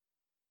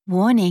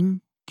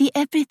Warning: the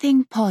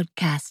Everything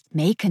podcast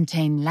may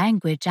contain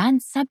language and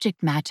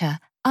subject matter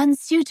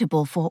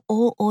unsuitable for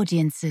all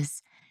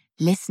audiences.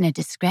 Listener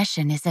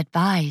discretion is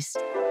advised.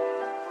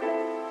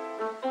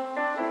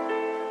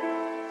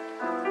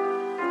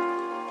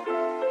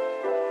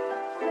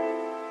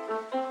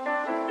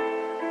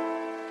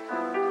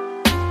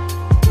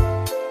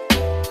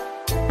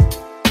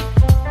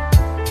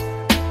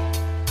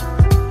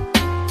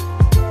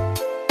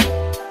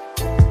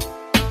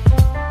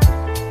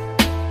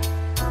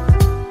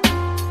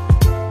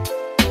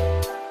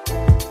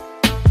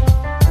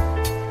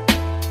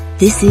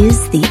 This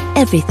is the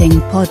Everything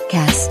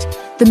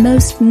Podcast, the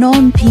most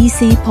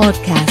non-PC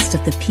podcast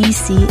of the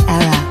PC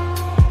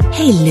era.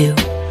 Hey Lou,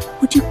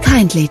 would you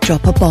kindly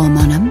drop a bomb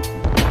on him?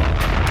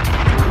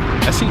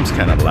 That seems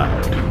kind of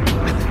loud.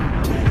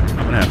 I'm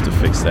going to have to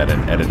fix that in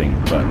editing.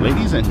 But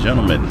ladies and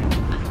gentlemen,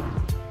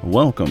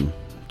 welcome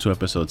to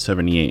episode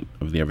 78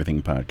 of the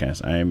Everything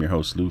Podcast. I am your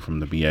host, Lou from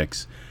the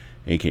BX,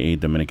 a.k.a.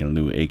 Dominican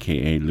Lou,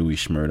 a.k.a. Louis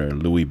Schmurder,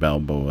 Louis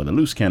Balboa, the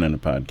loose cannon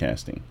of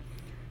podcasting.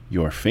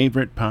 Your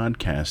favorite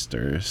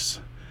podcaster's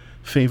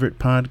favorite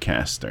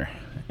podcaster.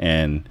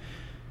 And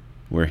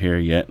we're here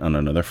yet on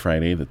another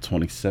Friday, the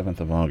 27th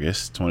of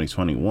August,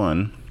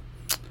 2021.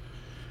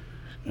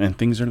 And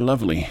things are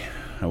lovely.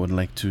 I would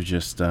like to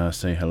just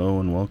say hello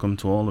and welcome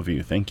to all of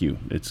you. Thank you.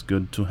 It's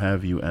good to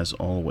have you as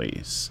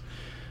always.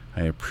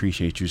 I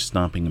appreciate you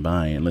stopping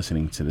by and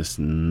listening to this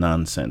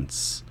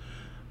nonsense.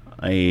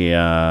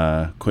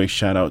 A quick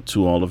shout out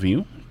to all of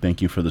you. Thank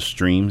you for the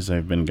streams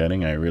I've been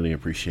getting. I really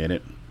appreciate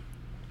it.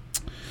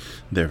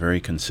 They're very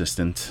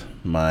consistent.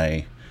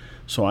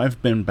 So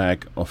I've been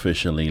back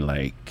officially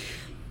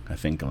I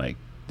think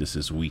this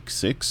is week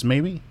 6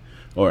 maybe,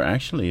 or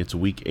actually it's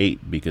week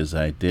 8 because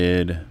I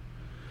did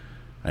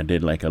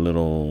like a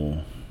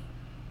little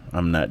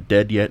I'm Not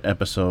Dead Yet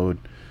episode,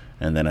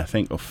 and then I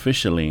think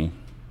officially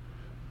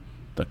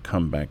the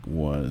comeback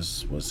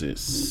was it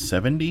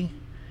 70?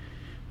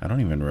 I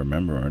don't even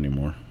remember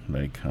anymore.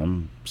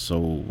 I'm so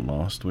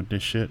lost with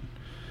this shit.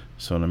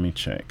 So let me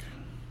check.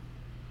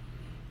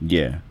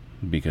 Yeah.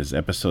 Because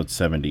episode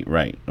 70,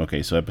 right.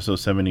 Okay, so episode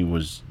 70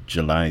 was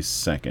July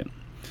 2nd.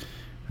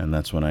 And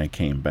that's when I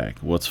came back.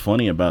 What's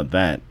funny about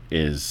that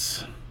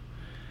is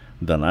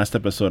the last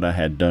episode I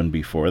had done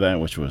before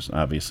that, which was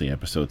obviously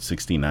episode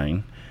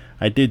 69,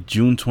 I did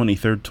June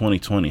 23rd,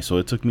 2020. So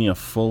it took me a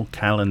full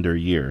calendar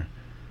year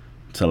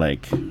to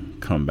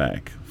come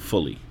back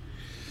fully.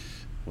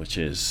 Which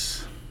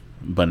is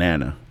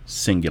banana,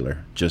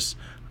 singular. Just,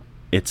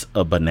 it's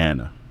a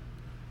banana.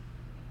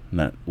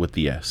 Not with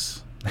the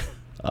S.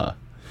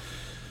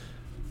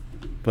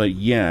 But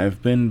yeah,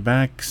 I've been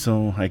back,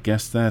 so I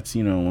guess that's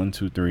 1,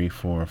 2, 3,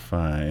 4,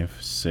 5,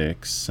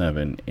 6,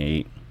 7,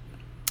 8.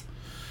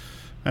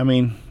 I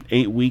mean,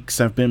 8 weeks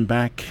I've been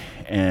back,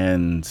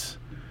 and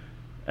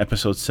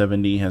episode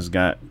 70 has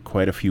got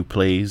quite a few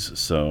plays,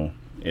 so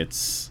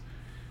it's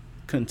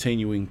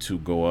continuing to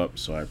go up.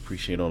 So I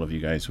appreciate all of you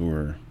guys who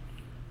are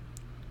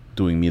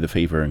doing me the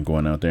favor and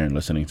going out there and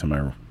listening to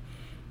my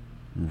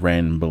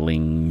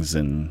ramblings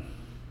and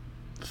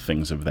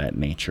things of that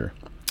nature.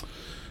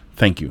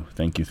 Thank you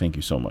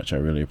so much. I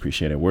really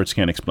appreciate it. Words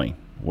can't explain.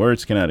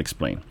 Words cannot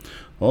explain.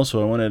 Also,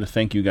 I wanted to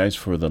thank you guys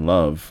for the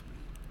love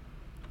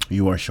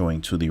you are showing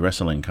to the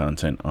wrestling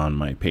content on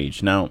my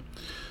page. Now,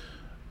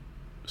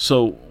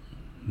 so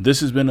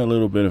this has been a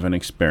little bit of an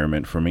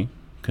experiment for me,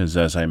 because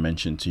as I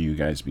mentioned to you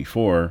guys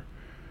before,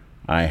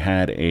 I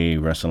had a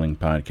wrestling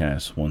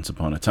podcast once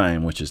upon a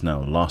time, which is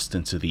now lost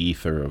into the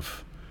ether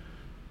of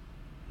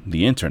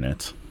the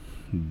internet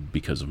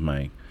because of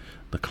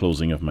the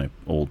closing of my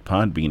old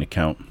Podbean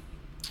account.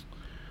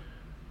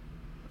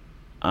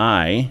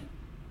 I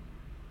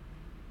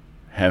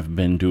have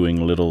been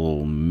doing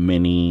little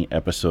mini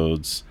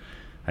episodes.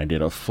 I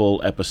did a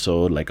full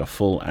episode, a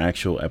full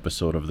actual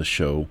episode of the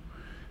show,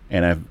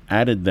 and I've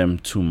added them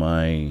to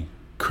my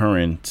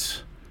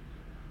current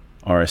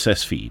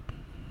RSS feed.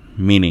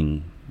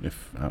 Meaning,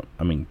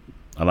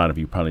 a lot of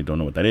you probably don't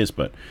know what that is,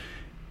 but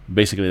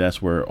basically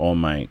that's where all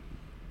my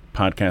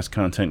podcast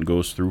content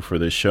goes through for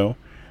this show.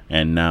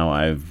 And now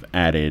I've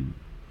added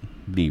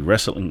the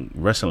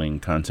wrestling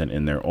content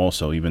in there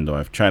also, even though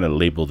I've tried to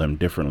label them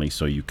differently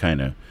so you kind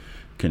of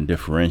can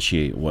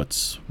differentiate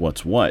what's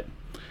what.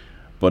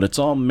 But it's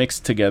all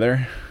mixed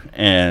together,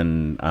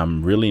 and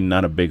I'm really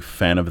not a big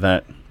fan of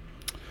that.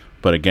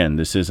 But again,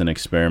 this is an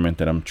experiment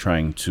that I'm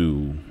trying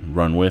to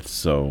run with,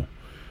 so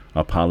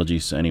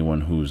apologies to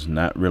anyone who's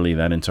not really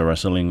that into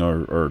wrestling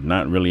or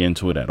not really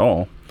into it at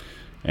all.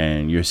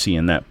 And you're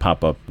seeing that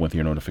pop up with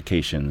your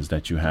notifications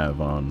that you have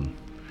on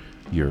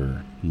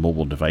your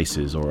mobile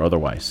devices or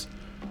otherwise.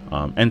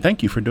 And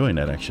thank you for doing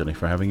that, actually,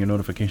 for having your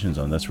notifications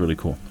on. That's really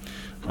cool.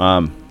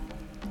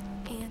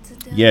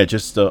 Yeah,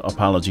 just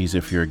apologies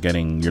if you're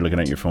looking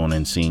at your phone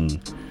and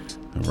seeing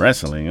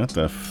wrestling. What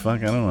the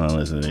fuck? I don't want to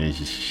listen to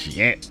this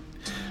shit.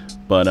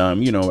 But,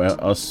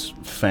 us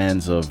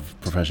fans of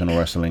professional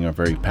wrestling are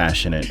very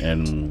passionate,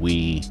 and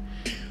we,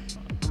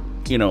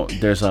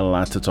 there's a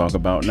lot to talk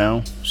about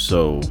now.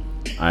 So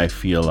I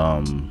feel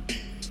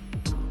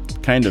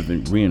kind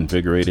of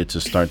reinvigorated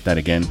to start that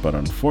again, but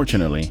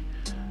unfortunately,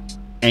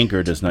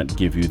 Anchor does not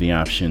give you the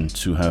option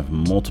to have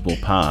multiple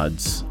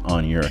pods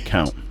on your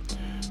account.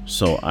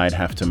 So I'd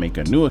have to make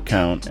a new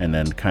account and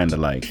then kind of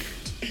like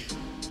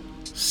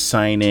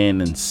sign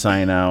in and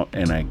sign out,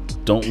 and I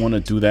don't want to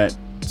do that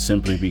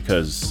simply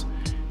because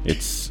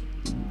it's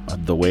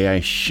the way I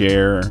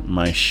share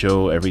my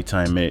show every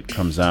time it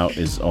comes out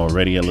is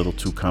already a little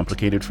too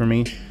complicated for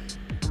me,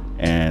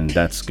 and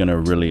that's gonna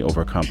really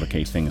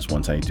overcomplicate things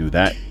once I do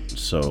that.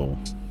 So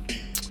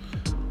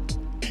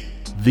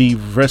the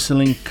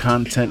wrestling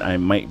content I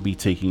might be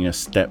taking a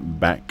step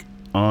back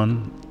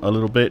on a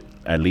little bit,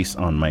 at least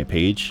on my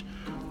page,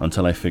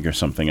 until I figure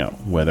something out,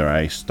 whether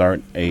I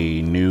find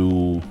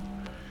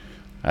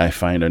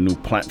a new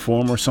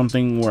platform or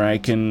something where I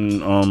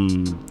can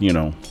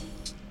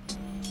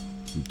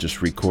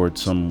just record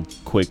some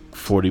quick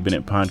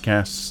 40-minute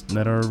podcasts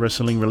that are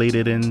wrestling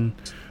related and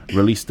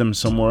release them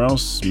somewhere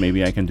else.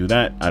 Maybe I can do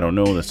that. I don't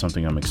know. That's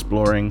something I'm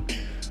exploring.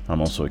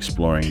 I'm also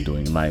exploring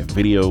doing live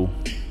video.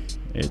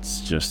 It's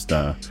just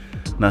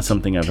not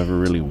something I've ever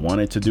really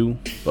wanted to do,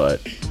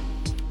 but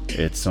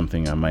it's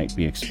something I might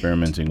be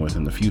experimenting with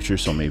in the future,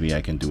 so maybe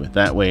I can do it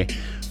that way.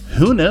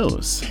 Who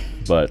knows?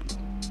 But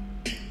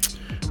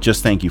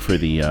just thank you for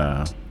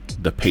the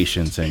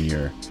patience and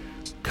your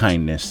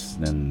kindness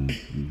and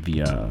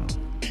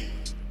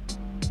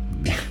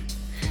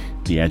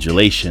the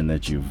adulation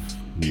that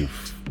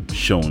you've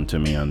shown to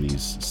me on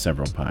these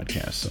several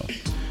podcasts. So,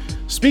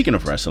 speaking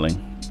of wrestling,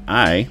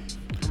 I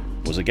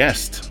was a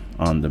guest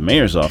on the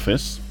Mayor's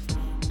Office,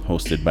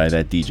 hosted by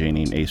that DJ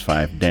named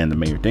Ace5 Dan the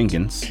Mayor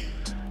Dinkins,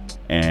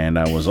 and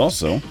I was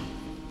also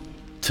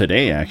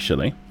today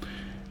actually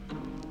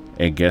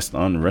a guest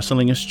on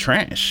Wrestling is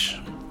Trash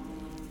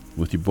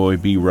with your boy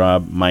B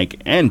Rob,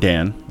 Mike, and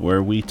Dan,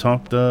 where we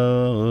talked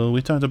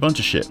a bunch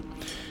of shit.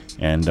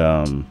 And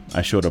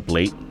I showed up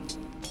late,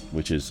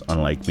 which is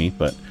unlike me,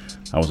 but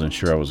I wasn't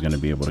sure I was going to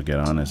be able to get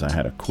on as I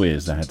had a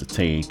quiz I had to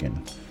take,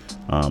 and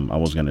I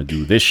was going to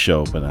do this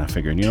show, but I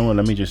figured, you know what,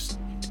 let me just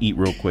eat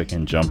real quick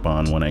and jump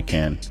on when I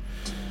can.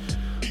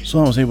 So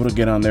I was able to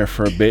get on there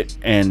for a bit,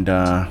 and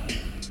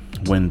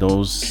when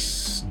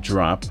those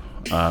drop,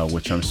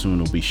 which I'm assuming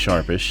will be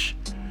sharpish,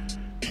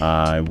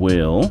 I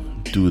will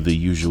do the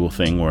usual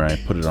thing where I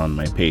put it on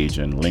my page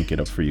and link it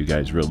up for you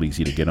guys real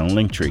easy to get on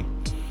Linktree.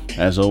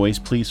 As always,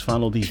 please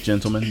follow these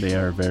gentlemen. They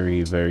are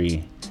very,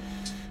 very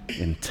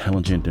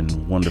intelligent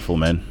and wonderful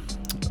men,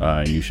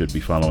 and you should be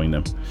following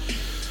them.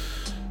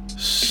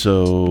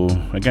 So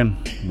again,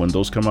 when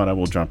those come out, I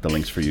will drop the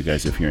links for you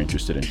guys if you're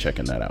interested in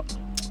checking that out.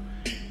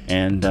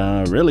 And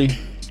really,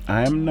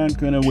 I'm not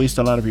going to waste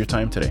a lot of your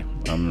time today.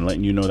 I'm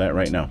letting you know that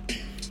right now.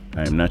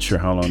 I am not sure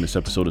how long this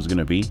episode is going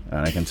to be,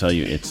 and I can tell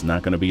you it's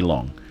not going to be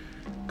long,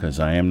 because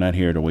I am not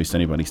here to waste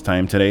anybody's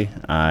time today.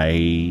 I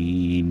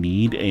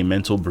need a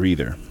mental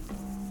breather.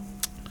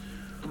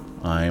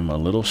 I'm a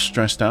little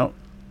stressed out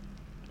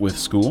with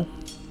school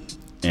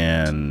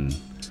and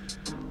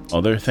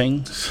other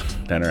things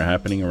that are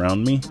happening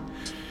around me.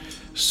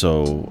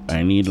 So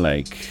I need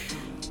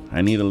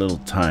a little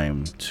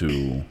time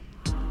to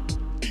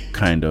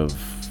kind of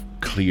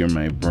clear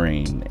my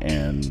brain,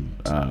 and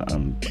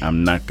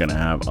I'm not gonna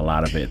have a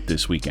lot of it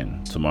this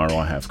weekend. Tomorrow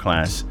I have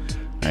class.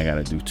 I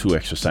gotta do 2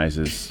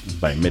 exercises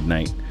by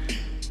midnight.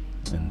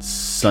 And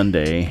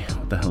Sunday,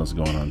 what the hell is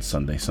going on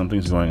Sunday?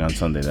 Something's going on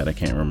Sunday that I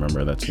can't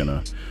remember.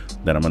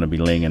 that I'm gonna be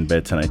laying in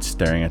bed tonight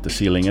staring at the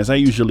ceiling, as I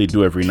usually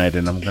do every night,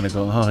 and I'm gonna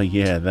go, oh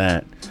yeah,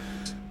 that.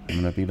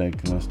 I'm gonna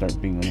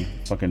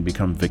fucking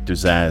become Victor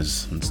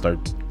Zaz and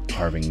start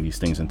carving these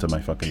things into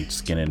my fucking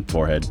skin and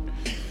forehead.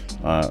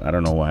 I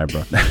don't know why I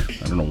brought that.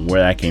 I don't know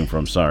where that came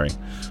from. Sorry.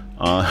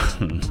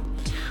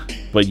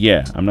 But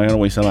yeah, I'm not gonna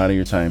waste a lot of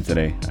your time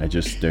today.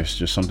 There's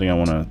just something I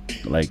want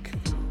to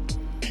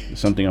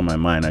something on my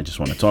mind I just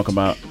want to talk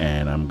about,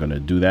 and I'm gonna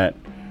do that,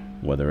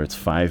 whether it's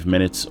 5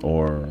 minutes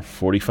or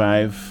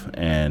 45.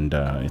 And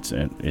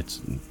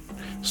it's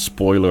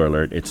spoiler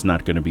alert, it's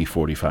not gonna be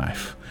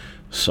 45.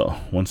 So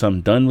once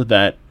I'm done with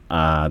that,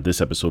 this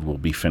episode will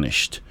be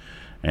finished,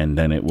 and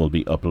then it will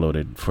be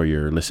uploaded for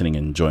your listening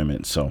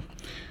enjoyment. So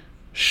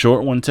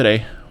short one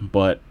today,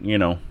 but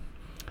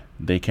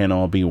they can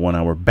all be 1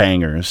 hour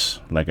bangers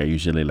like I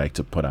usually like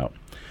to put out.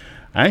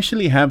 I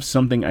actually have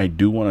something I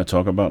do want to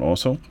talk about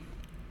also,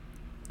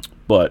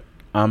 but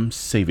I'm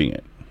saving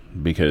it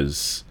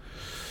because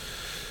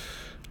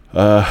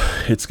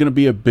it's going to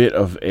be a bit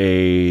of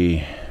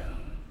a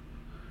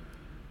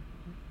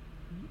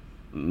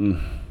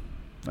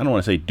I don't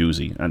want to say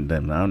doozy. I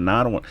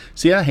don't want.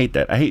 See, I hate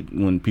that. I hate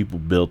when people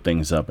build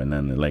things up and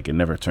then it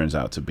never turns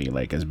out to be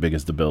as big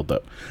as the build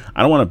up.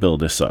 I don't want to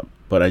build this up,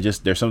 but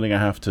there's something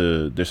I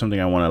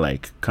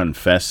want to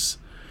confess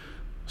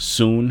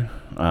soon.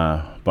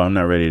 But I'm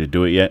not ready to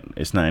do it yet.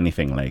 It's not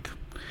anything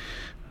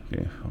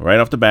right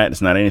off the bat.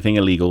 It's not anything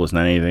illegal. It's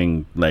not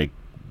anything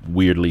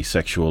weirdly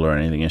sexual or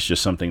anything. It's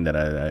just something that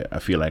I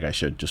feel like I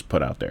should just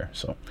put out there.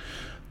 So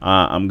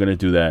I'm gonna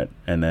do that,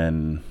 and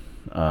then.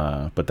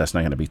 But that's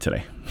not going to be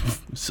today.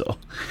 So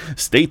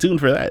stay tuned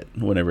for that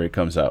whenever it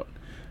comes out.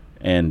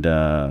 And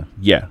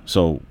yeah,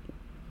 so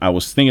I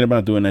was thinking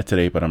about doing that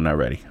today, but I'm not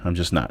ready. I'm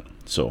just not.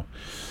 So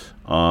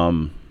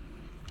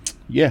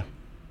yeah,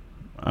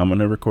 I'm going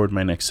to record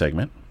my next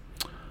segment,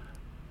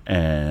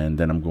 and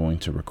then I'm going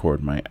to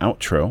record my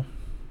outro,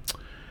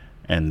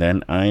 and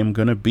then I am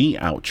going to be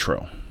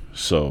outro.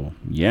 So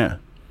yeah,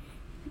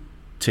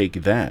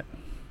 take that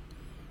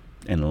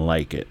and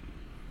like it.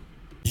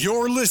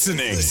 You're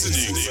listening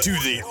to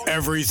the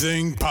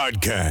Everything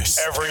Podcast.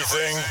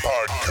 Everything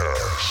Podcast.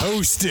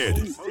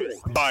 Hosted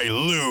by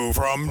Lou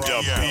from the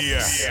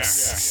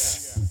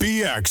BX.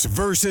 BX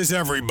versus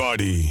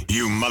everybody.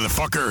 You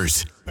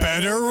motherfuckers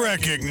better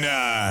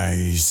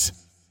recognize.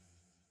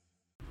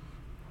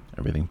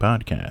 Everything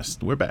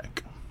Podcast. We're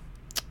back.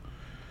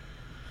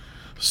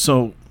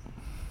 So,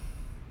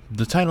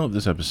 the title of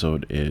this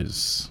episode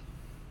is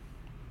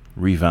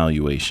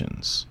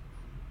Revaluations,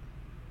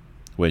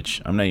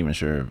 which I'm not even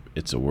sure if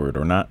it's a word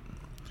or not,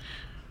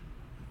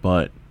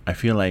 but I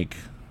feel like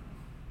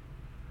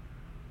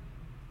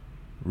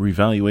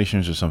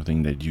revaluations are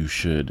something that you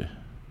should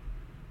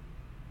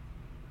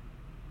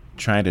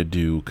try to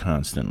do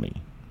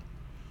constantly.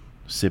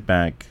 Sit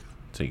back,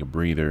 take a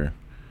breather,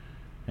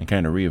 and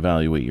kind of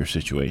reevaluate your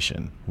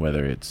situation,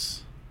 whether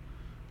it's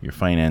your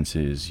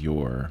finances,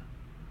 your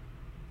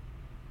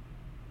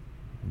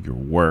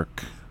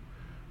work,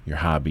 your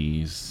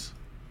hobbies,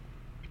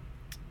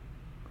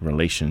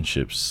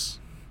 relationships.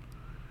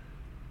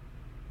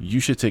 You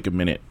should take a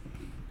minute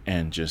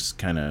and just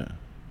kind of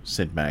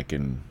sit back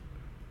and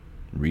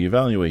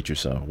reevaluate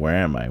yourself. Where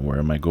am I? Where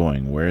am I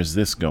going? Where is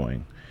this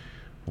going?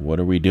 What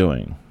are we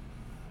doing?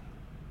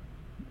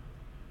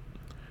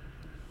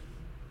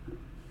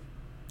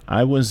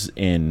 I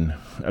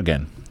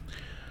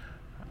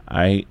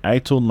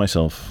told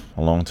myself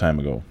a long time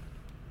ago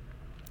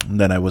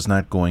that I was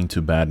not going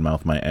to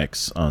badmouth my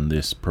ex on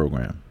this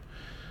program.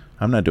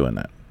 I'm not doing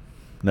that.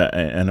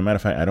 And a matter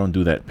of fact, I don't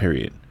do that,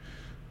 period.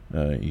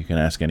 You can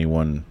ask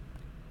anyone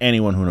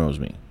who knows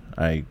me.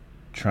 I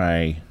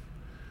try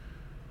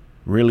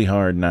really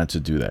hard not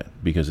to do that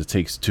because it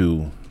takes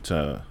two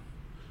to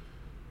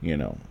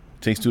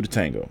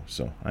tango.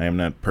 So I am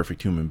not a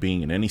perfect human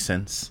being in any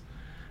sense.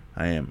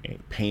 I am a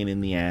pain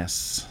in the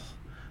ass.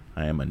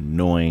 I am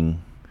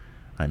annoying.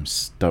 I'm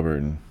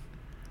stubborn.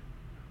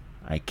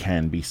 I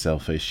can be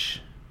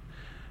selfish.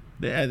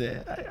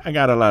 I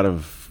got a lot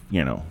of,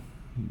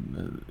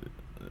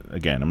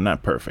 again, I'm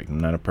not perfect. I'm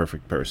not a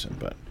perfect person,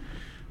 but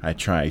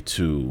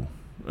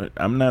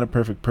I'm not a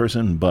perfect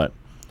person, but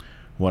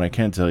what I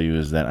can tell you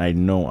is that I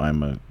know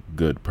I'm a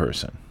good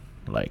person.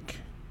 Like,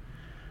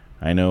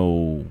 I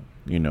know,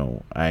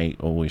 I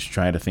always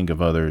try to think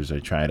of others. I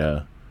try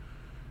to,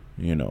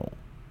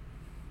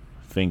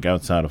 think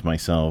outside of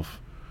myself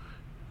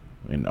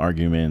in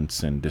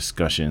arguments and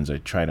discussions. I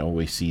try to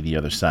always see the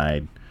other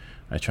side.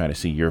 I try to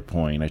see your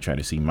point. I try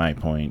to see my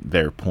point,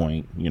 their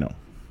point,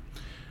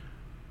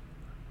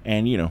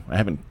 And, I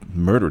haven't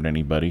murdered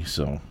anybody,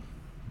 so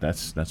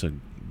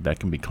that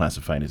can be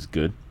classified as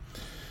good.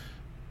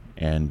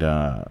 And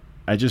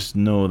I just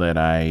know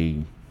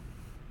that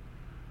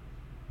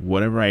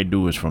whatever I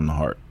do is from the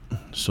heart.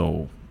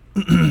 So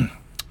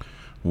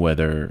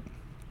whether,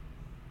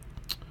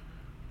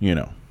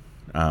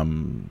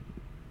 I'm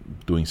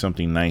doing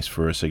something nice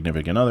for a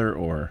significant other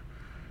or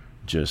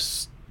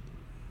just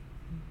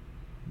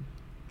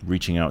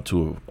reaching out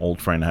to an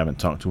old friend I haven't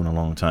talked to in a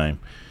long time,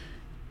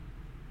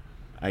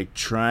 I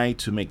try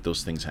to make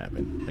those things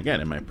happen.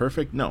 Again, am I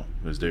perfect? No,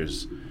 because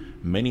there's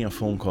many a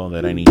phone call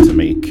that I need to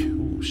make.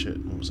 Oh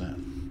shit, what was that?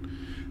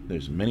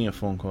 There's many a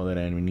phone call that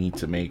I need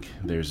to make.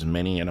 There's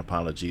many an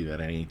apology that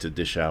I need to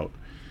dish out.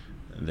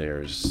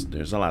 There's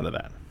a lot of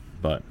that.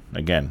 But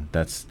again,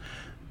 that's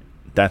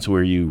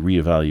where you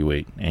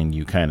reevaluate and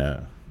you kind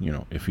of,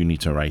 if you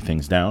need to write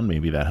things down,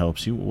 maybe that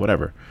helps you,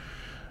 whatever.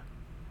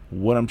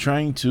 What I'm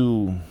trying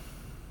to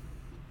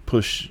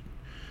push,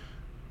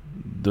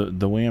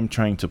 the way I'm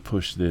trying to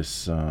push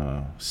this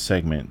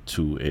segment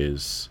to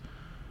is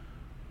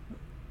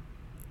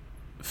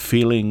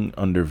feeling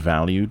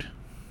undervalued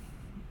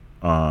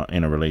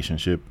in a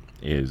relationship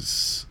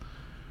is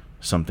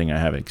something I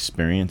have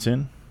experience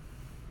in.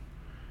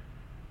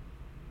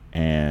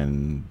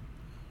 And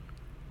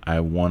I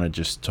want to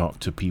just talk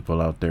to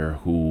people out there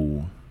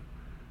who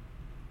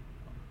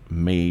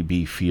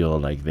maybe feel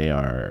like they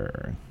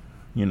are,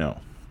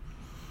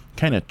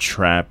 kind of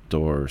trapped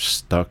or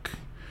stuck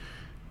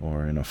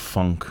or in a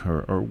funk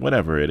or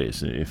whatever it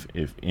is. If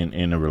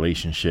in a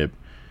relationship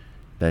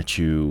that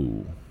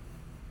you're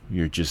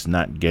just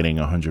not getting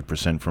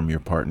 100% from your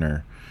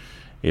partner,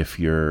 if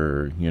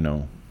you're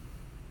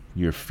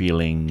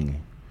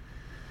feeling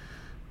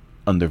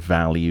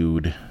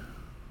undervalued,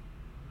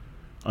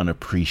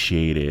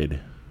 unappreciated,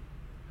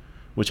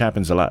 which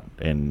happens a lot.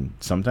 And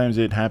sometimes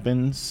it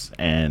happens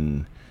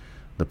and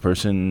the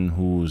person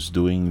who's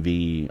doing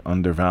the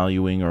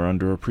undervaluing or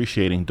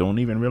underappreciating don't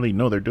even really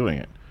know they're doing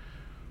it.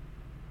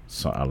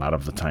 So a lot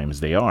of the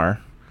times they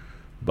are,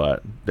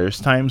 but there's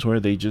times where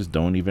they just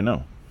don't even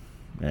know.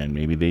 And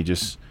maybe they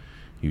just,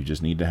 You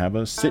just need to have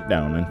a sit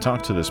down and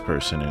talk to this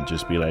person and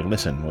just be like,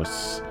 listen,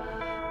 what's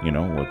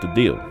the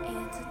deal?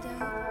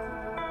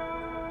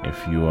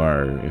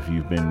 If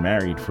you've been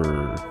married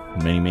for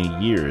many, many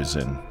years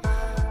and,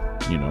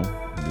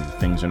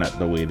 things are not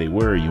the way they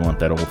were, you want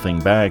that old thing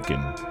back,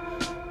 and,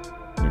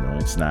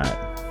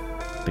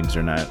 things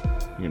are not,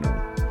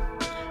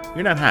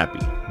 you're not happy,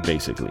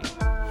 basically.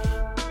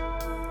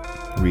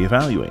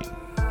 Reevaluate.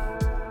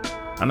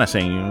 I'm not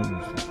saying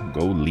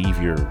go leave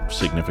your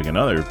significant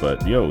other,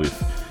 but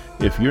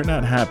if you're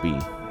not happy,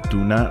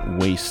 do not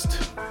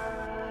waste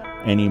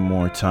any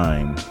more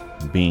time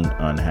being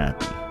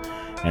unhappy.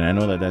 And I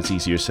know that that's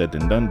easier said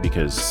than done,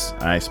 because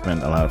I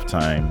spent a lot of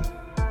time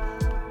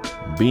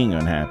being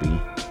unhappy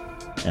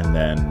and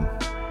then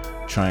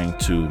trying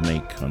to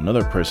make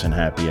another person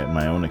happy at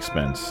my own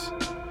expense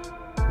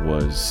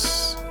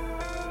was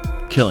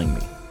killing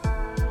me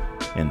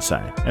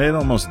inside. And it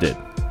almost did.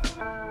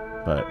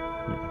 But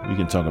we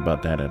can talk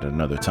about that at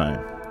another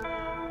time.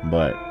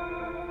 But,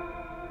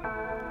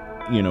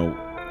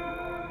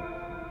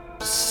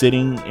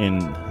 sitting in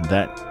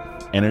that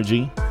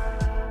energy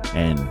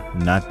and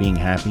not being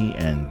happy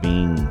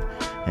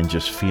and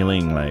just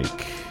feeling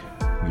like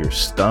you're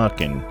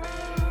stuck and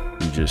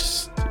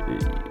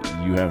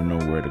you have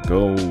nowhere to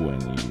go,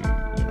 and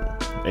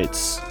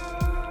it's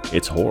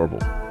horrible.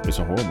 It's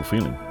a horrible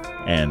feeling.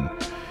 And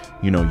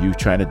you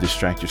try to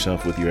distract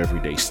yourself with your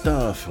everyday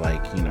stuff,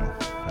 like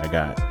I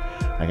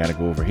gotta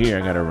go over here,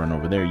 I gotta run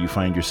over there. You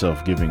find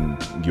yourself giving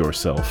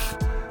yourself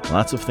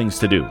lots of things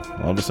to do.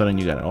 All of a sudden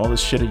you got all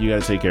this shit that you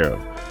gotta take care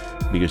of,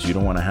 because you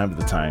don't want to have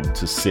the time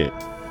to sit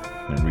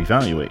and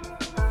reevaluate.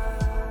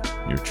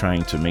 You're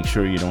trying to make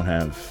sure you don't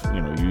have,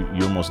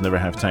 you almost never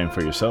have time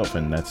for yourself,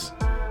 and that's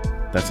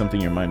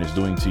something your mind is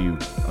doing to you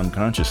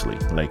unconsciously.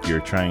 Like,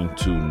 you're trying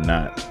to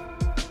not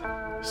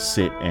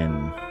sit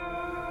and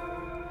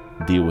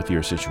deal with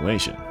your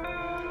situation,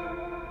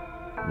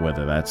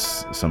 whether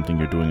that's something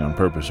you're doing on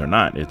purpose or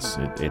not.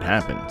 It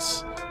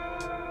happens,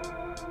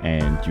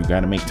 and you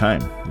got to make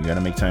time. You got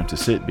to make time to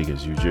sit,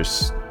 because you're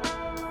just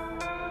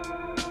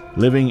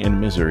living in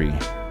misery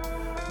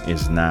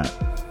is not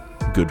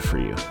good for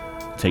you.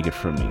 Take it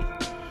from me.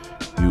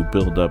 You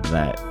build up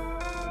that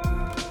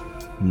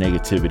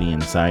negativity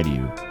inside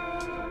you.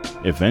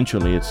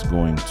 Eventually it's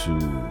going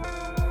to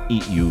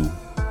eat you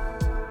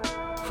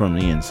from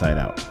the inside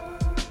out.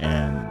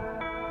 And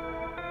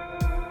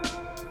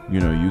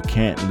you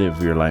can't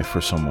live your life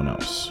for someone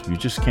else. You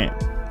just can't.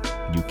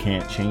 You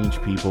can't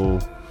change people.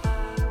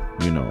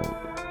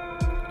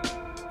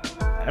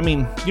 I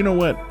mean, you know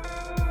what?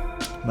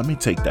 Let me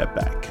take that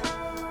back.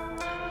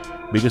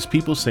 Because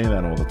people say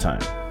that all the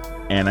time.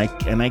 And I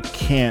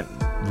can't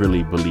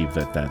really believe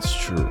that that's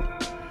true,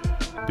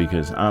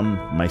 because I'm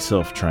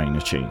myself trying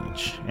to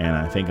change, and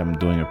I think I'm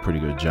doing a pretty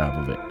good job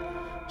of it,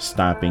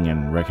 stopping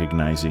and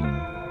recognizing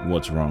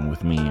what's wrong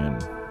with me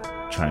and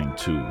trying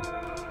to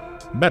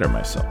better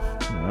myself.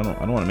 I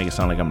don't want to make it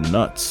sound like I'm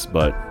nuts,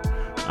 but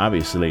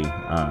obviously,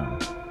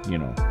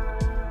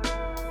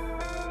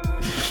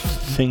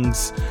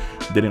 things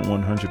didn't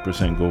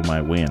 100% go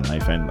my way in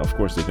life, and of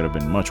course they could have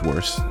been much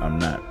worse. I'm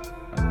not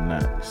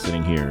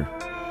sitting here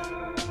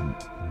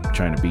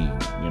trying to be,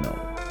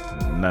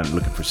 I'm not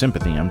looking for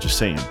sympathy. I'm just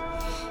saying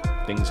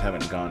things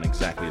haven't gone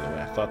exactly the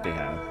way I thought they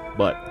have,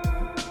 but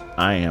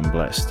I am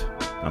blessed.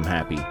 I'm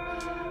happy.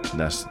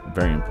 That's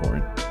very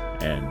important,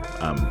 and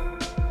I'm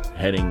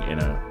heading in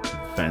a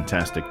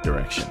fantastic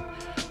direction.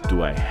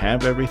 Do I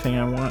have everything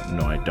I want?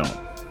 No, I don't.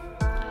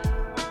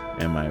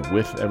 Am I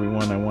with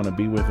everyone I want to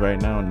be with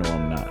right now? No,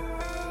 I'm not.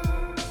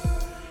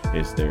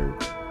 Is there,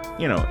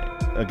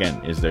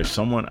 is there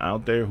someone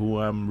out there who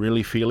I'm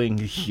really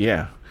feeling?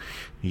 Yeah,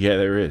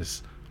 there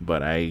is.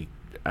 But I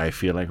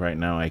feel like right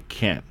now I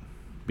can't,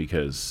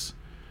 because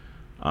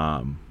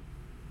I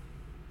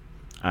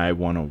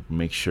want to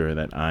make sure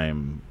that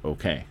I'm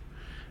okay,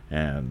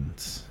 and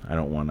I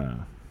don't want to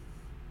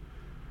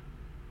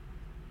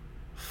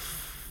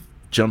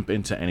jump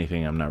into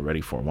anything I'm not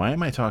ready for. Why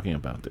am I talking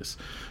about this?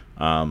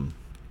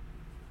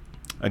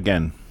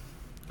 Again,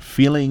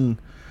 feeling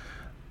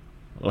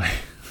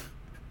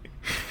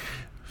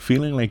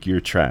like you're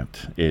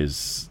trapped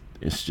it's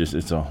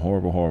a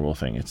horrible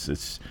thing.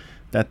 It's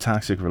that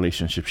toxic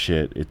relationship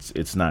shit.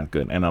 It's not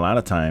good. And a lot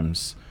of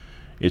times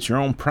it's your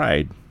own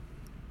pride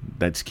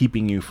that's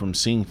keeping you from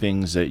seeing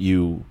things that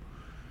you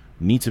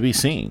need to be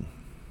seeing.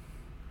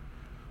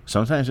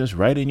 Sometimes it's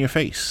right in your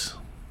face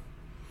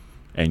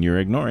and you're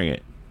ignoring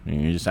it, and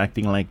you're just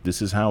acting like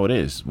this is how it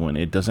is, when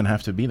it doesn't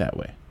have to be that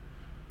way.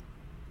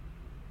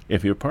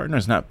 If your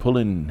partner's not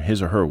pulling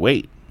his or her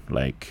weight,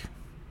 like,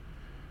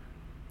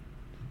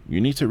 you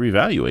need to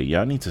reevaluate.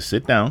 Y'all need to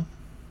sit down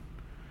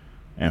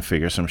and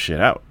figure some shit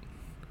out.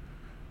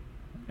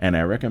 And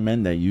I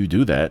recommend that you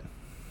do that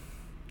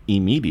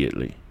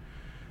immediately,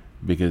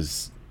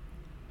 because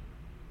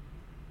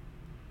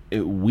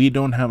we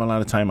don't have a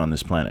lot of time on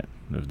this planet.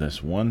 If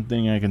there's one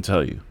thing I can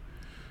tell you,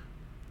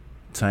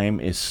 time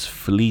is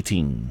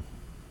fleeting,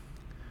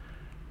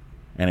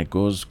 and it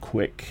goes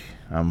quick.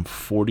 I'm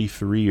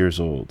 43 years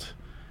old.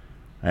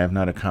 I have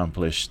not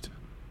accomplished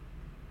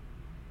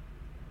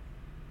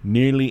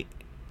nearly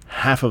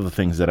half of the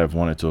things that I've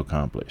wanted to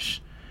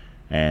accomplish.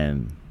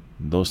 And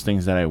those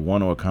things that I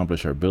want to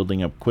accomplish are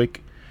building up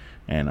quick.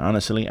 And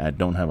honestly, I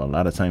don't have a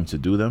lot of time to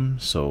do them.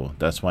 So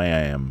that's why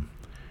I am,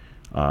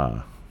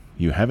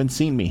 you haven't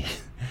seen me.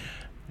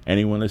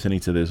 Anyone listening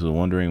to this is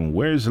wondering,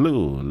 where's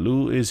Lou?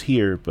 Lou is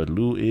here, but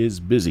Lou is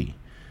busy.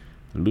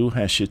 Lou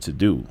has shit to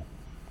do.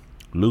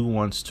 Lou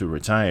wants to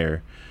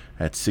retire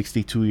at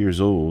 62 years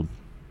old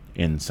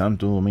in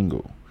Santo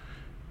Domingo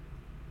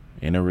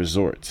in a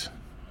resort.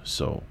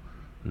 So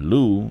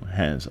Lou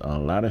has a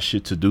lot of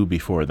shit to do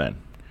before then.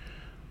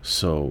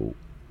 So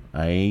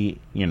I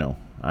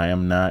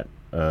am not,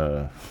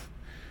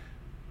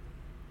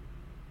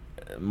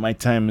 my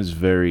time is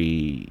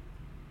very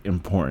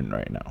important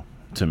right now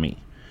to me,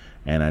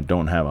 and I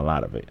don't have a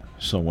lot of it.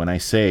 So when I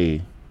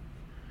say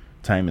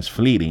time is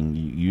fleeting,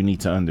 you need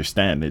to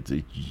understand it.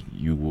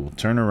 You will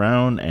turn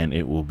around and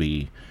it will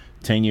be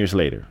 10 years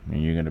later,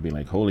 and you're going to be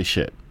like, holy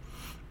shit,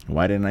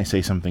 why didn't I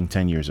say something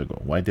 10 years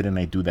ago? Why didn't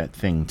I do that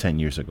thing 10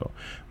 years ago?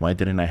 Why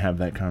didn't I have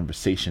that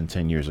conversation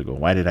 10 years ago?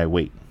 Why did I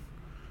wait?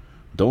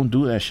 Don't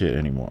do that shit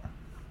anymore.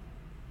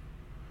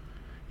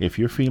 If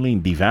you're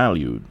feeling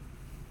devalued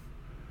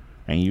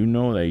and you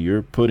know that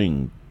you're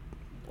putting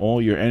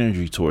all your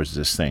energy towards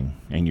this thing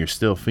and you're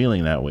still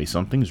feeling that way,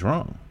 something's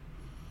wrong.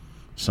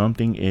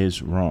 Something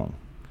is wrong.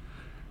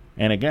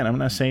 And again, I'm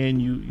not saying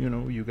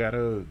you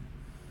gotta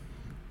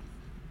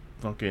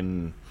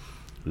fucking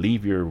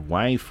leave your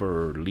wife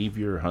or leave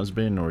your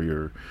husband or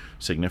your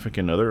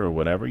significant other or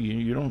whatever.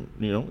 You don't,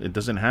 it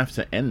doesn't have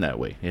to end that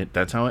way.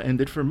 That's how it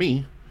ended for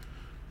me.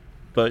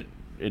 But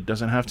it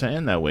doesn't have to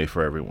end that way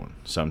for everyone.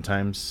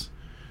 Sometimes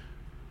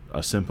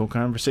a simple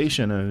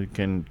conversation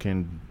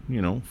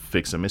can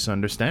fix a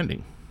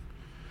misunderstanding.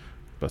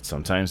 But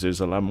sometimes there's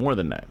a lot more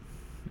than that.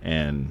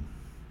 And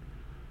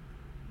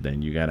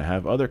then you got to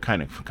have other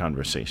kind of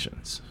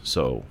conversations.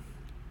 So,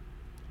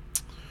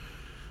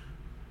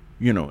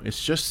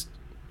 it's just,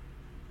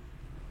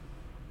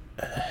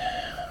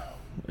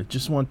 I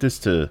just want this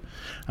to,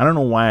 I don't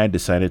know why I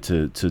decided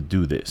to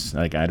do this.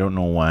 Like, I don't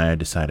know why I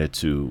decided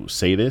to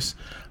say this.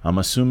 I'm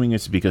assuming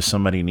it's because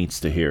somebody needs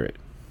to hear it.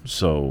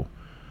 So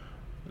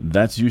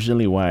that's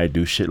usually why I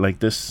do shit like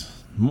this.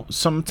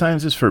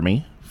 Sometimes it's for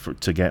me,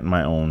 to get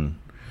my own,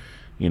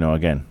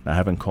 again, I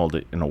haven't called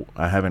it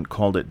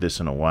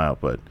this in a while,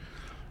 but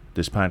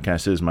this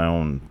podcast is my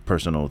own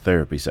personal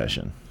therapy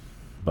session.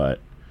 But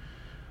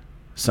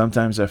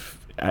sometimes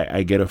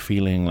I get a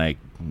feeling like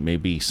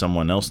maybe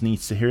someone else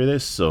needs to hear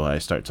this, so I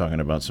start talking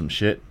about some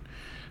shit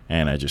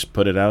and I just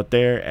put it out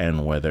there,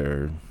 and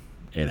whether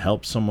it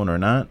helps someone or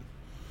not,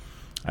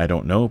 I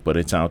don't know, but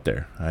it's out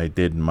there. I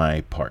did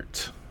my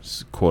part,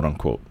 quote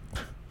unquote.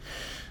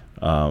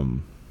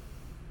 Fucking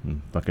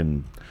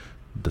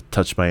the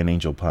Touched by an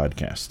Angel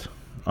podcast.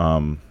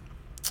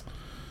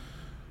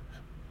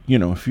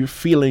 If you're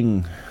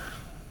feeling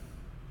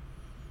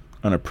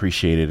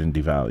unappreciated and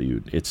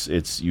devalued,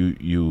 it's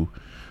you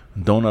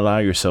don't allow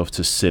yourself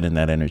to sit in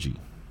that energy.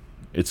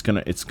 It's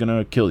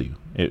gonna kill you.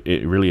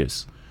 It really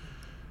is.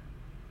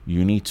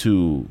 You need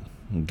to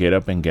get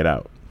up and get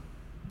out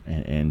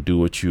and do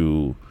what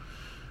you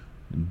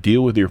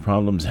deal with your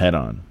problems head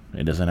on.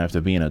 It doesn't have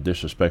to be in a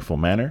disrespectful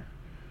manner.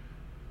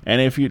 And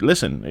if you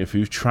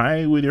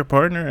try with your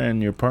partner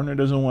and your partner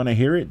doesn't want to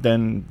hear it,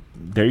 then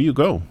there you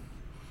go.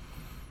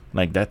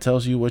 Like, that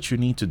tells you what you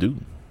need to do.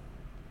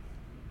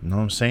 You know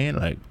what I'm saying?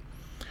 Like,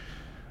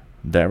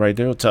 that right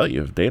there will tell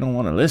you if they don't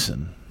want to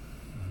listen.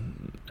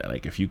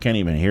 Like, if you can't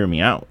even hear me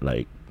out,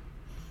 like,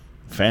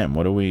 fam,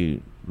 what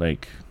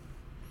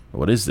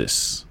is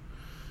this?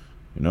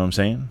 You know what I'm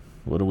saying?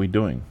 What are we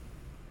doing?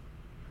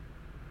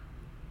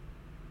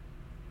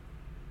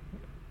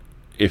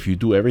 If you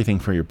do everything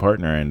for your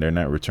partner and they're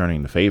not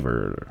returning the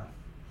favor,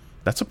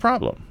 that's a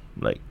problem.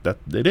 Like, that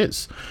it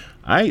is.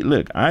 I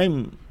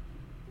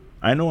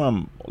know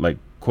I'm like,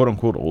 quote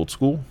unquote, old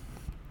school,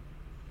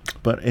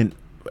 but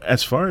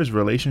as far as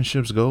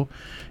relationships go,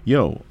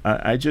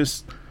 I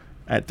just,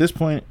 at this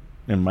point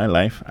in my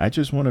life, I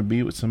just want to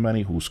be with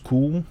somebody who's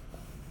cool,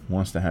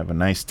 wants to have a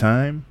nice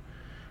time,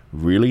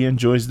 really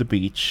enjoys the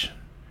beach,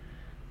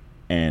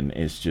 and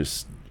is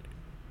just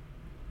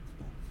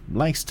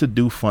likes to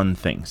do fun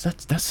things.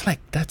 That's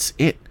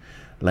it.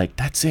 Like,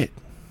 that's it.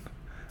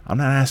 I'm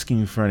not asking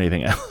you for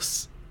anything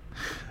else.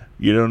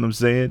 You know what I'm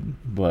saying?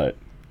 But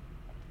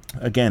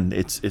again,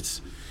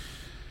 it's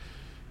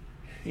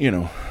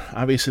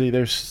obviously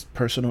there's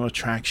personal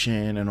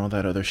attraction and all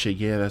that other shit.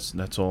 Yeah,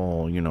 that's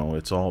all,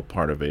 it's all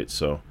part of it.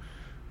 So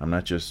I'm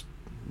not just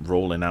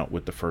rolling out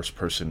with the first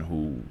person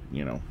who,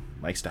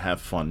 likes to have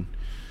fun.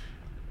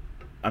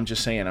 I'm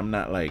just saying, I'm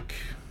not like,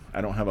 I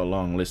don't have a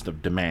long list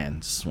of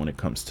demands when it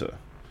comes to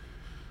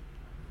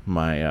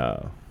my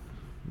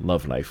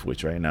love life,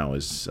 which right now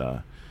is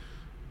a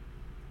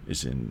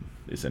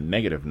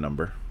negative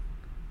number,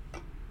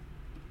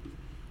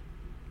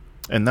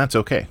 and that's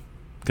okay,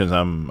 because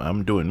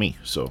I'm doing me,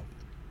 so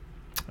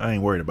I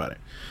ain't worried about it.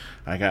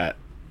 I got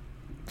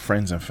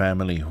friends and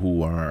family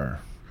who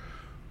are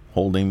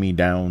holding me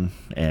down,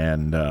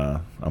 and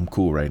I'm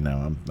cool right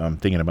now. I'm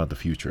thinking about the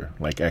future,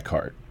 like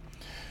Eckhart.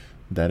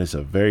 That is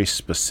a very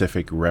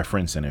specific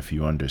reference, and if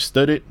you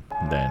understood it,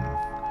 then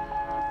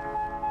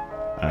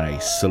I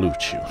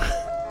salute you.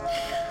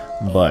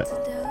 But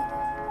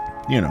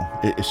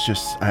it's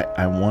just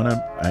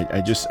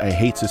I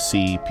hate to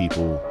see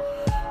people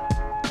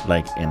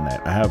like in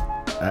that.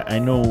 I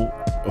know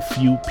a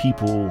few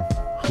people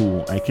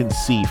who I can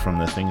see from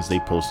the things they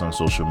post on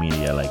social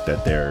media, like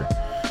that they're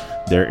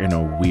in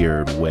a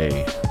weird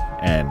way,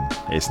 and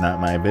it's not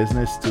my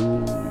business to, you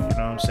know what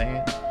I'm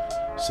saying,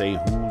 say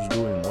who's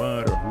doing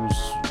what or who's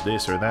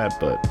this or that,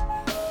 but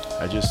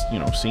I just,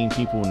 seeing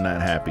people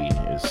not happy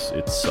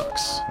it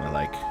sucks.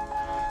 Like,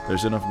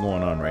 there's enough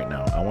going on right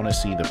now. I want to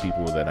see the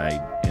people that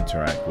I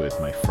interact with,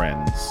 my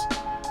friends,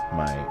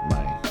 my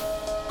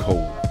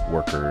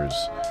co-workers,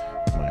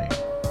 my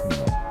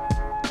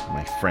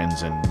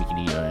friends in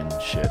media and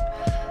shit.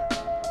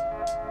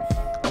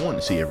 I want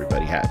to see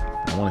everybody happy.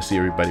 I want to see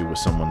everybody with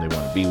someone they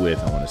want to be with.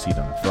 I want to see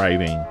them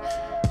thriving,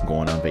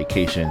 going on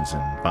vacations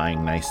and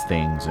buying nice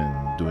things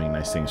and doing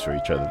nice things for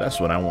each other. That's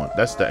what I want.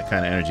 That's that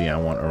kind of energy I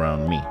want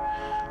around me.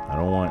 I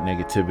don't want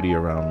negativity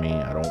around me.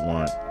 I don't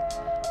want,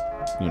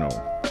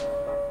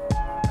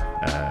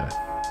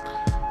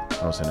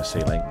 I was going to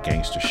say like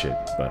gangster shit,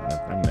 but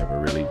I've never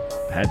really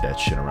had that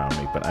shit around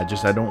me. But I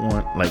don't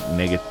want like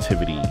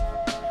negativity.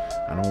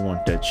 I don't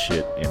want that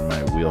shit in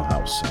my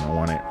wheelhouse. I don't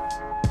want it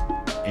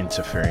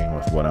interfering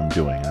with what I'm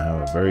doing. I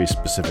have a very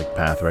specific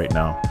path right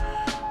now.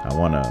 I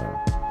want to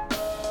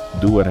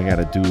do what I got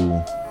to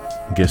do,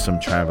 get some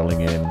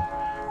traveling in.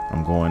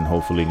 I'm going,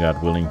 hopefully,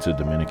 God willing, to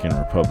Dominican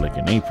Republic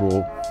in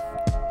April.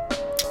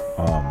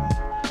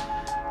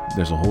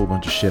 There's a whole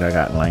bunch of shit I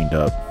got lined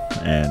up,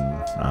 and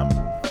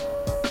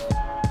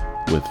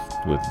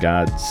with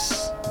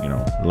God's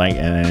light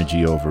and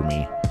energy over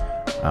me,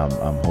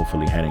 I'm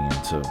hopefully heading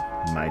into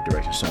my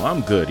direction. So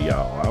I'm good,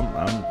 y'all.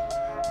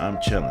 I'm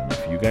chilling.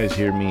 If you guys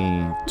hear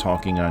me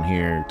talking on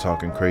here,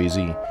 talking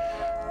crazy,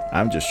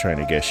 I'm just trying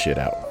to get shit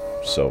out.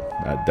 So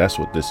that's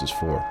what this is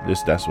for.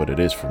 That's what it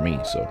is for me.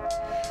 So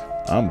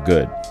I'm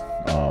good.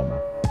 I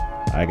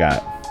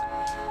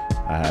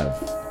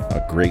have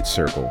a great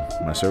circle.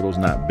 My circle's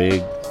not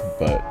big,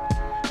 but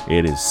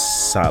it is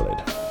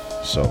solid.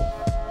 So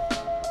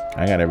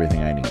I got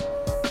everything I need.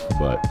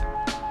 But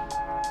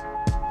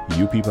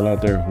you people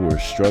out there who are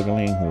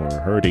struggling, who are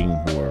hurting,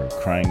 who are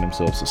crying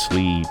themselves to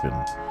sleep, and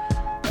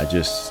I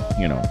just,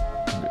 you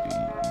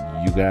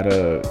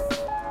gotta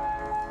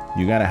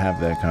have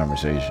that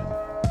conversation.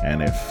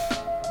 And if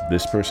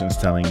this person's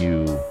telling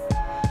you,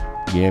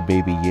 yeah,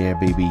 baby,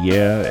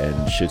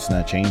 and shit's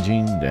not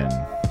changing, then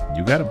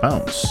you gotta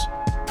bounce.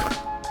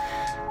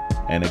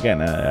 And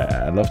again,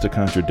 I love to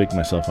contradict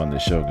myself on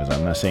this show, because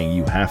I'm not saying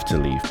you have to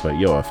leave, but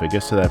if it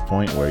gets to that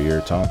point where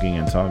you're talking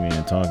and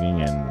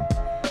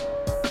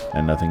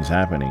nothing's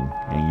happening,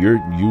 and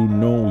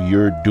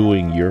you're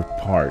doing your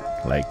part,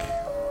 like,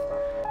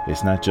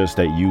 it's not just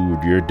that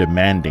you're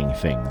demanding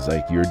things,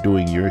 like you're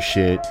doing your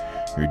shit,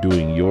 you're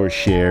doing your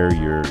share,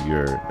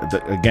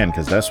 again,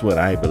 because that's what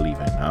I believe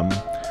in.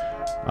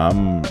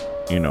 I'm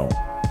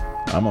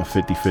a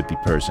 50-50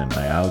 person.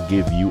 Like, I'll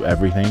give you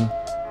everything,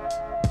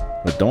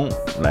 but don't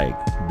like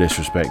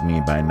disrespect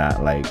me by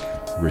not like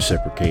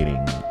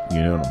reciprocating.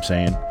 You know what I'm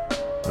saying?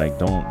 Like,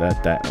 don't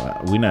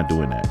we're not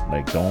doing that.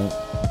 Like, don't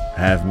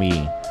have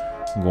me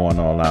going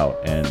all out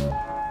and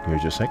you're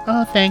just like,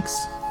 oh,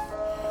 thanks.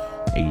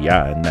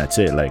 Yeah, and that's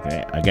it. Like,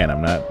 again,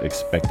 I'm not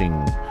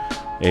expecting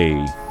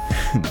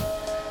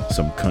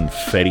some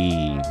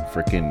confetti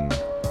freaking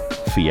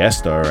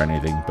fiesta or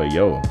anything, but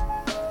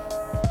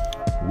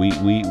we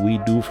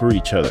do for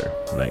each other.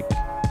 Like,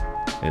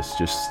 that's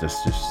just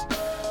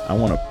I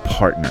want a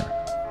partner.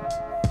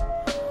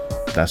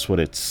 That's what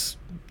it's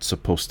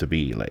supposed to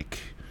be. Like,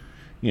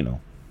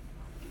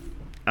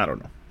 I don't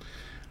know.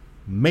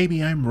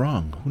 Maybe I'm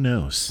wrong. Who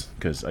knows?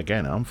 Because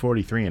again, I'm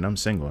 43 and I'm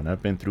single, and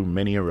I've been through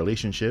many a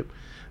relationship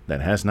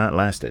that has not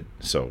lasted.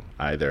 So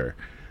either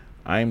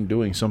I'm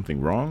doing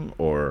something wrong,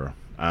 or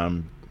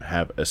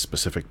have a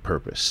specific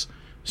purpose.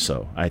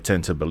 So I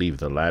tend to believe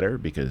the latter,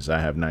 because I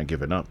have not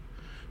given up.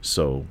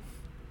 So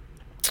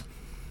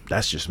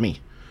that's just me.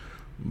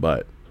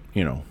 But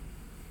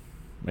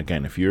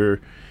again, if you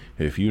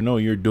know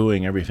you're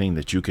doing everything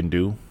that you can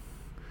do,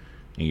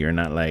 and you're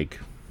not like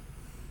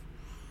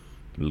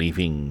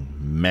leaving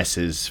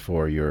messes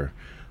for your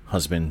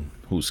husband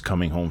who's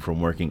coming home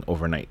from working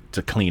overnight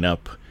to clean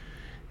up,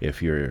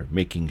 if you're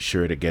making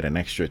sure to get an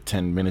extra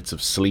 10 minutes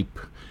of sleep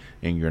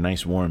in your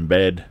nice warm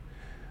bed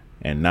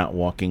and not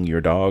walking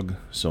your dog,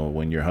 so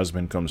when your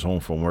husband comes home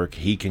from work,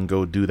 he can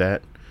go do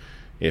that.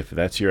 If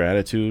that's your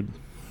attitude,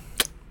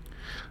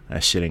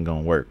 that shit ain't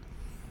gonna work.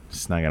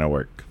 It's not gonna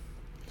work.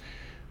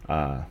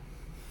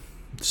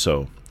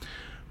 So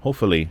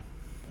hopefully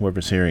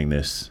whoever's hearing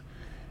this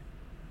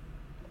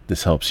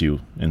helps you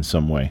in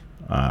some way.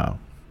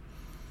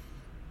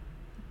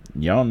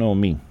 Y'all know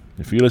me.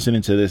 If you're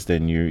listening to this,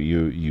 then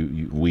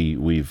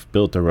we've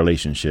built a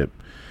relationship,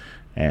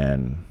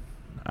 and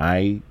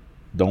I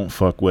don't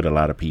fuck with a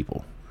lot of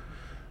people.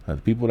 The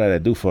people that I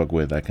do fuck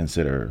with, I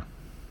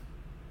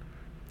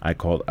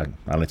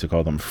like to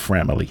call them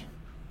family.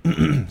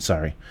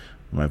 Sorry,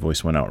 my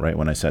voice went out right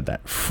when I said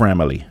that.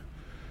 Family.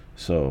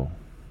 So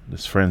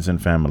there's friends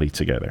and family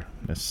together.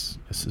 This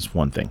is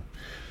one thing.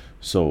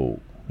 So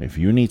if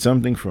you need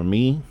something from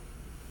me,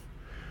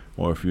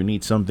 or if you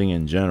need something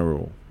in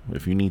general,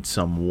 if you need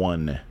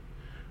someone,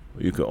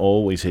 you can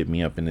always hit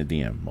me up in the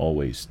DM.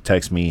 Always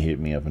text me, hit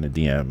me up in the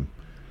DM.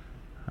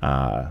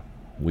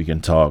 We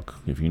can talk.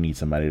 If you need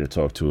somebody to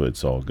talk to,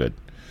 it's all good.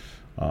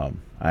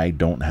 I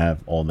don't have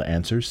all the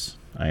answers.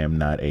 I am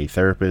not a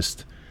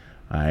therapist.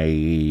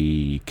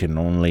 I'm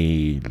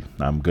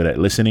good at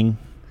listening.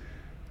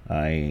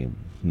 I'm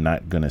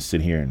not going to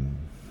sit here and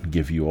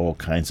give you all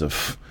kinds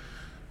of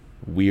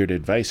weird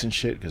advice and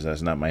shit, because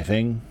that's not my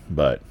thing.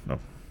 But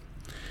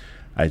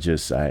I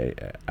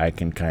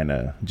can kind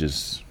of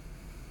just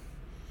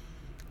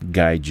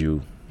guide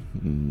you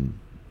and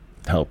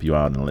help you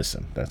out and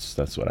listen.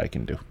 That's what I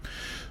can do.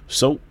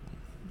 So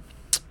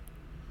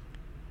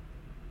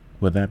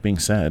with that being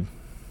said,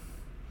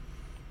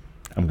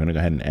 I'm going to go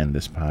ahead and end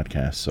this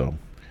podcast. So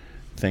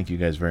thank you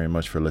guys very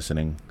much for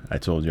listening. I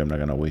told you I'm not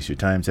going to waste your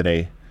time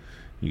today.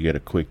 You get a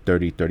quick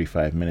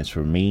 30-35 minutes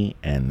from me,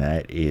 and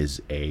that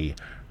is a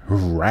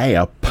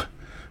wrap,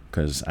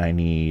 because I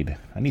need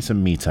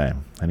some me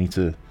time. I'm going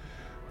to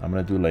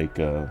do like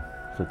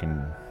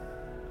freaking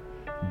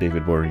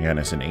David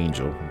Boreanaz and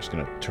Angel. I'm just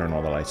going to turn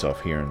all the lights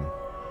off here and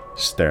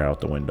stare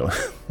out the window.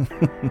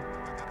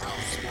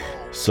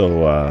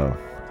 So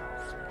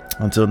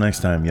until next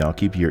time, y'all,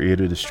 keep your ear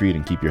to the street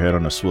and keep your head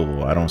on a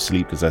swivel. I don't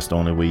sleep because that's the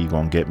only way you're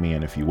going to get me.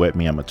 And if you wet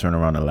me, I'm going to turn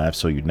around and laugh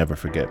so you'd never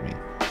forget me.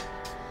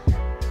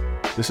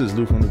 This is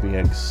Lou from the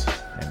BX,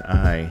 and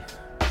I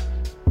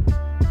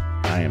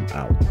am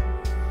out.